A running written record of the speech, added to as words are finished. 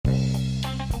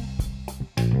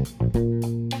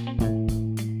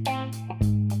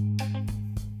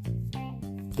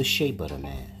The Shea Butter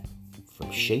Man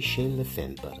from Shea Le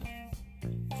Fin Butter,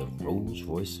 the Rolls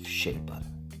Royce of Shea Butter.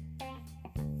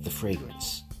 The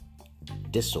fragrance,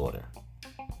 Disorder,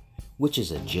 which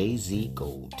is a Jay-Z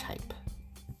Gold type.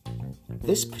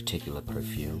 This particular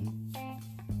perfume,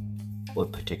 or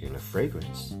particular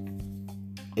fragrance,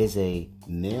 is a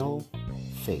male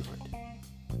favorite.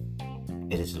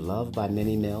 It is loved by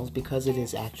many males because it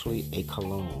is actually a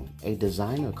cologne, a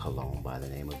designer cologne by the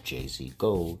name of Jay-Z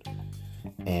Gold,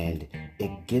 and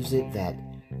it gives it that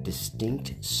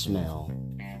distinct smell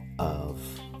of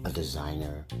a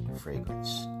designer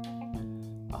fragrance.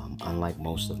 Unlike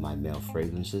most of my male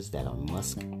fragrances that are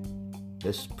musk,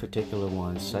 this particular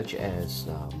one, such as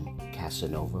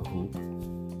Casanova Hoop,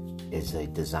 is a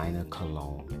designer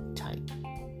cologne type.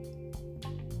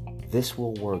 This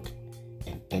will work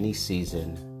in any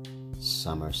season,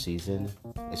 summer season,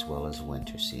 as well as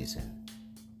winter season,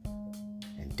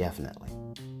 and definitely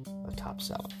a top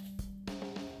seller.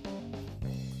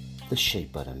 The Shea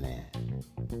Butter Man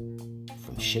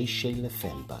from Shea Le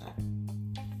Fin Butter,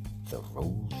 the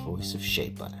Rolls Royce of Shea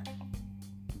Butter.